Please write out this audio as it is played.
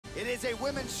It is a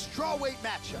women's strawweight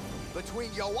matchup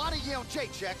between Joanna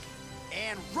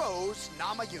and Rose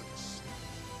Namajunas.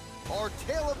 Our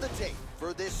tale of the tape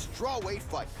for this strawweight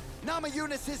fight.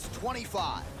 Namajunas is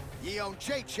 25.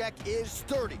 Jedrzejczyk is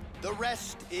 30. The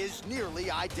rest is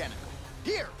nearly identical.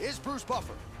 Here is Bruce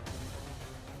Buffer.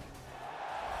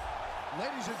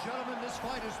 Ladies and gentlemen, this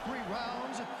fight is 3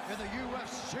 rounds in the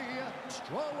UFC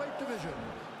strawweight division.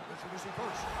 Introducing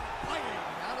first, fighting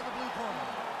out of the blue corner.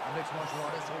 A mixed martial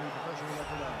artist holding professional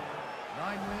record of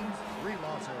 9 wins, 3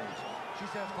 losses. She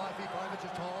stands 5 feet 5 inches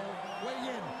tall,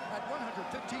 weighing in at 115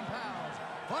 pounds.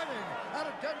 Fighting out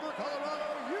of Denver,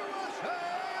 Colorado, USA,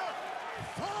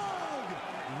 Thug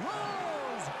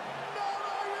Rose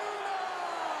Namajunas!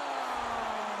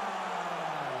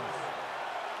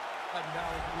 And now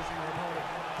introducing your opponent,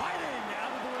 fighting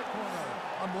out of the red corner,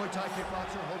 a Muay Thai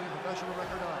kickboxer holding a professional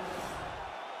record of.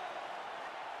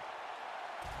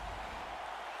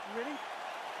 You ready?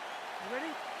 You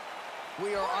ready?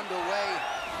 We are underway.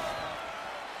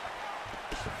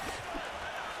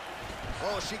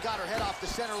 Oh, she got her head off the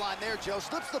center line there, Joe.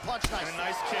 Slips the punch nicely. And a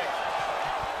nice kick.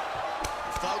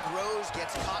 Thug Rose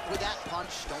gets caught with that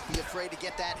punch. Don't be afraid to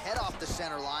get that head off the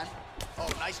center line. Oh,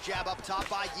 nice jab up top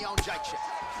by Jedrzejczyk.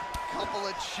 Couple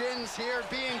of chins here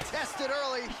being tested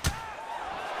early.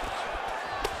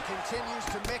 Continues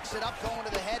to mix it up, going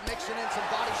to the head, mixing in some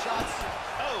body shots.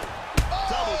 Oh,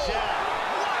 double jab.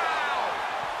 Wow!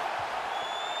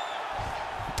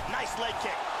 Nice leg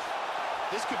kick.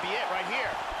 This could be it right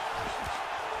here.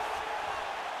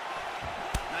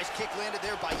 Nice kick landed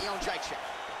there by Jedrzejczyk.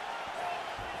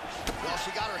 Well,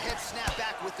 she got her head snapped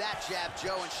back with that jab,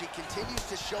 Joe, and she continues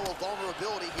to show a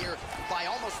vulnerability here by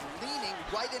almost leaning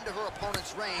right into her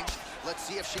opponent's range. Let's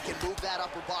see if she can move that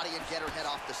upper body and get her head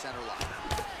off the center line.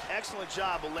 Excellent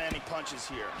job of landing punches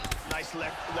here. Nice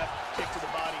left kick to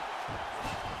the body.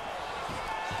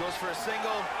 Goes for a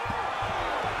single.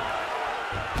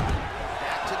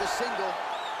 Back to the single.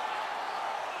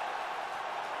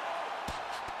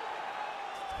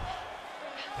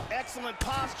 Excellent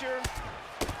posture.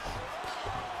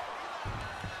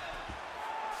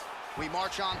 We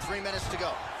march on, 3 minutes to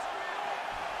go.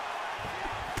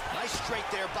 Nice straight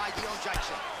there by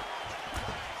Jedrzejczyk.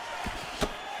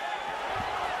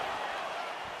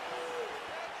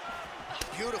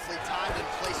 Beautifully timed and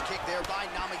place kick there by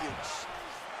Namajunas.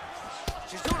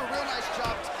 She's doing a real nice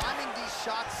job timing these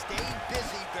shots, staying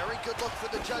busy. Very good look for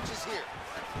the judges here.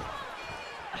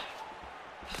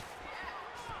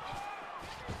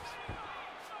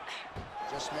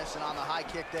 Just missing on the high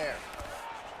kick there.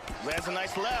 Lands a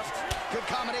nice left. Good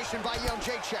combination by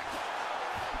Jedrzejczyk.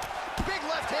 Big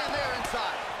left hand there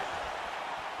inside.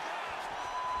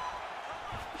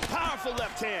 Powerful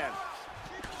left hand.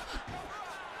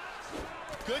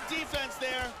 Good defense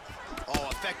there. Oh,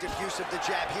 effective use of the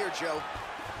jab here, Joe.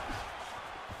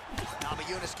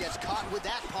 Namajunas gets caught with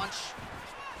that punch.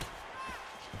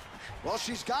 Well,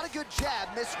 she's got a good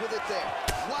jab, missed with it there.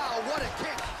 Wow, what a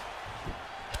kick.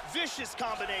 Vicious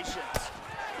combinations.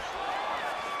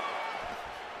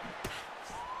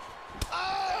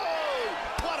 Oh,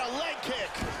 what a leg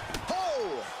kick.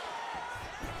 Oh!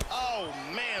 Oh,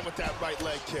 man, with that right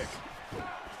leg kick.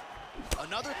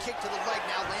 Another kick to the leg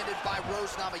now landed by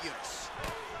Rose Namajunas.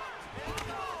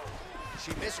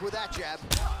 She missed with that jab.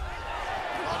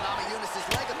 Well, Namajunas'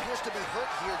 leg appears to be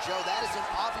hurt here, Joe. That is an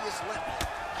obvious limp.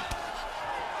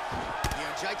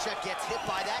 Jedrzejczyk gets hit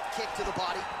by that kick to the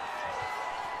body.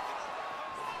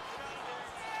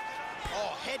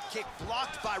 Oh, head kick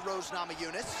blocked by Rose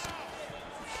Namajunas.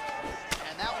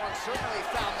 And that one certainly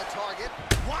found the target.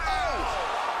 Wow!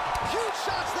 Huge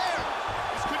shots there!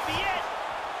 This could be it.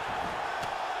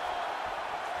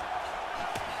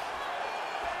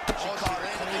 She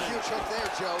landed the huge hook there,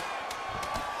 Joe.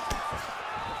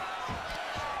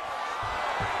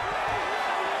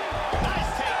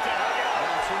 Nice takedown.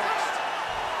 Round 2 next.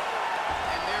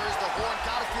 And there is the horn.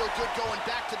 Gotta feel good going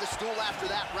back to the stool after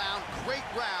that round. Great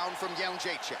round from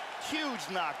Jedrzejczyk. Huge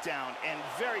knockdown and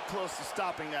very close to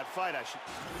stopping that fight, I should.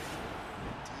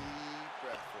 Deep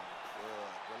breath in. Good.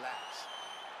 Relax.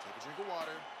 Take a drink of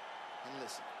water and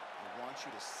listen. I want you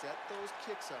to set those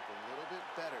kicks up a little bit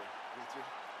better with your...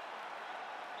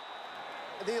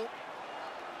 You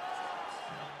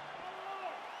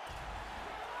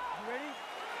ready?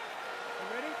 You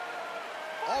ready?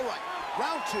 All right,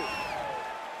 round 2.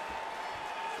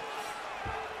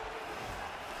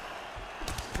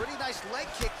 Pretty nice leg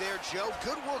kick there, Joe.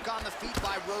 Good work on the feet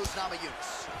by Rose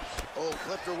Namajunas. Oh,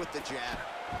 clipped her with the jab.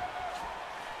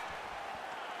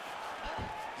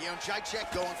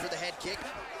 Jedrzejczyk going for the head kick.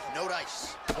 No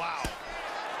dice. Wow.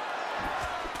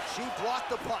 She blocked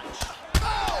the punch.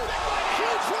 Oh!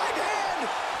 Huge right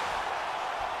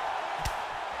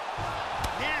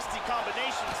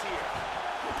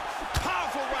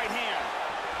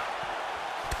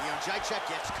Jedrzejczyk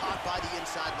gets caught by the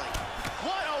inside leg.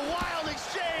 What a wild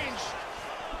exchange!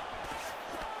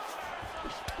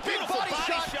 Beautiful body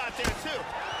shot there, too.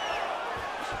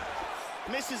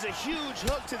 Misses a huge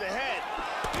hook to the head.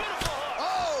 Beautiful hook.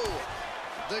 Oh!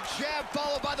 The jab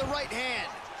followed by the right hand.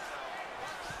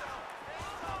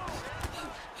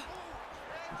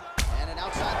 And an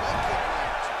outside leg kick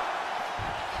lands.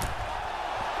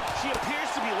 She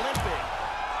appears to be limping.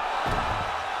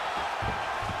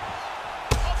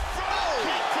 A front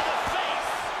kick to the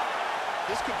face.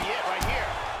 This could be it right here.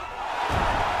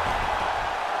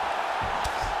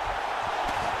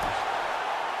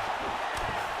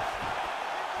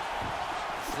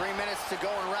 3 minutes to go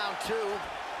in round 2.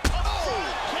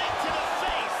 Front kick to the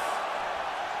face.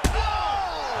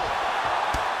 Oh!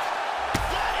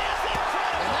 That is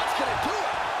incredible. And that's gonna do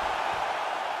it.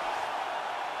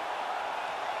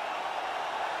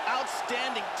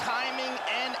 Outstanding timing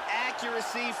and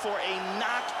accuracy for a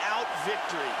knockout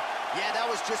victory. Yeah, that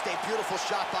was just a beautiful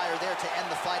shot by her there to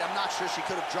end the fight. I'm not sure she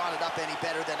could have drawn it up any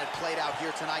better than it played out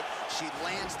here tonight. She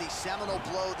lands the seminal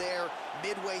blow there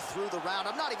midway through the round.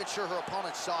 I'm not even sure her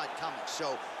opponent saw it coming.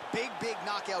 So, big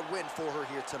knockout win for her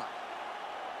here tonight.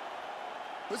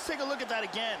 Let's take a look at that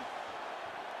again.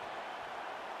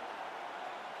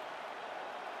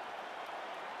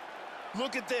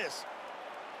 Look at this.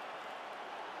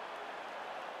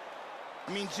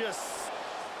 I mean, just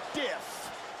stiff.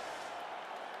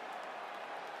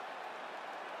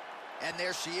 And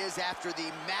there she is after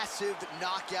the massive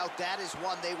knockout. That is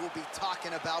one they will be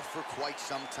talking about for quite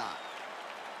some time.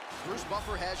 Bruce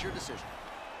Buffer has your decision.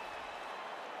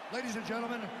 Ladies and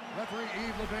gentlemen, referee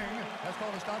Yves Leving has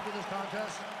called a stop to this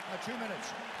contest at 2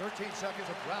 minutes, 13 seconds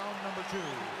of round number 2.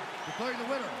 Declaring the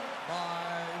winner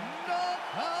by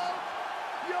knockout,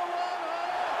 Joanna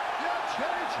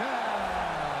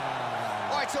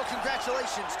Jedrzejczyk. All right, so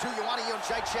congratulations to Joanna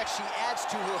Jedrzejczyk. She adds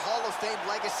to her Hall of Fame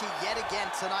legacy yet again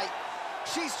tonight.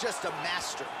 She's just a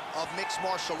master of mixed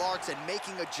martial arts and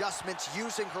making adjustments,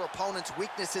 using her opponent's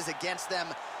weaknesses against them.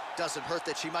 Doesn't hurt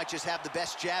that she might just have the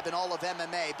best jab in all of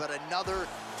MMA, but another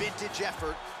vintage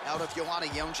effort out of Joanna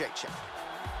Jedrzejczyk.